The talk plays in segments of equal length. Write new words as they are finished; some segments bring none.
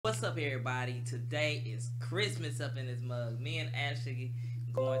What's up, everybody? Today is Christmas up in this mug. Me and Ashley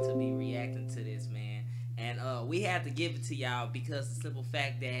going to be reacting to this, man. And we had to give it to y'all because the simple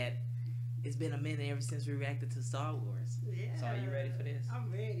fact that it's been a minute ever since we reacted to Star Wars. Yeah. So are you ready for this?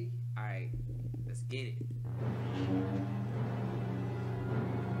 I'm ready. All right, let's get it.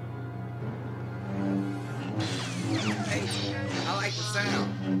 Hey, I like the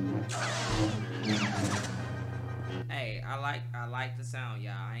sound. Hey, I like the sound,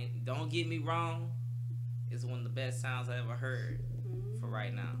 y'all. Don't get me wrong. It's one of the best sounds I ever heard for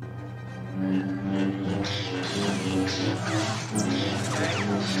right now.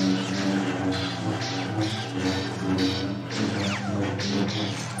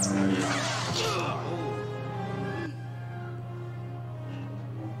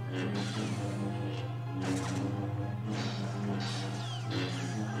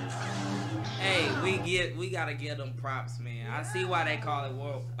 Hey, we gotta give them props, man. I see why they call it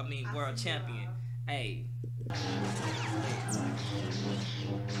world champion. Hey.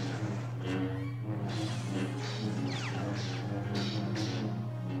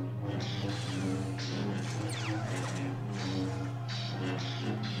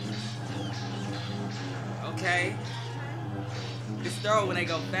 Okay. It's throw when they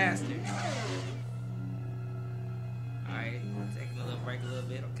go faster. Alright, taking a little break a little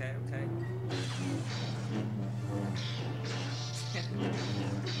bit, okay.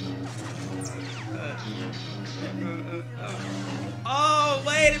 Oh,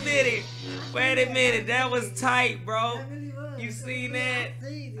 wait a minute, that was tight, bro. You seen that?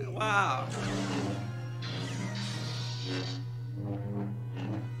 Wow.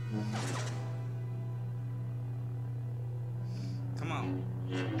 Come on.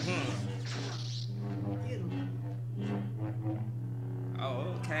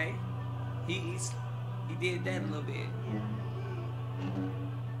 Oh, okay. He did that a little bit.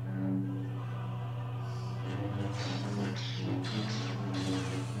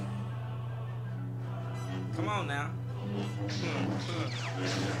 Come on now.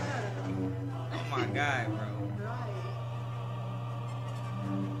 Oh my God, bro.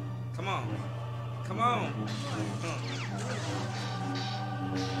 Come on. Come on.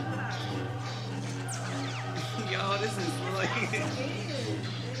 Yo, this is like...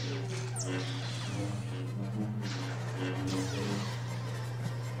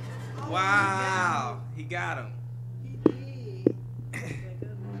 Wow, he got him.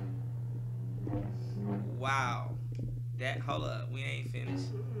 Wow. Hold up, we ain't finished.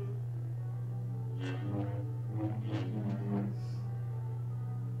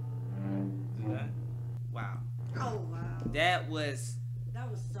 Wow. Oh wow. That was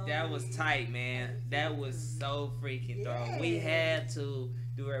tight, man. That was so freaking thorough. We had to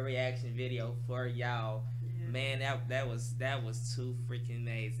do a reaction video for y'all. Man, that was too freaking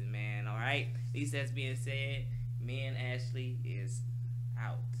amazing, man. All right. At least that's being said, me and Ashley is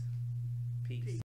out. Peace.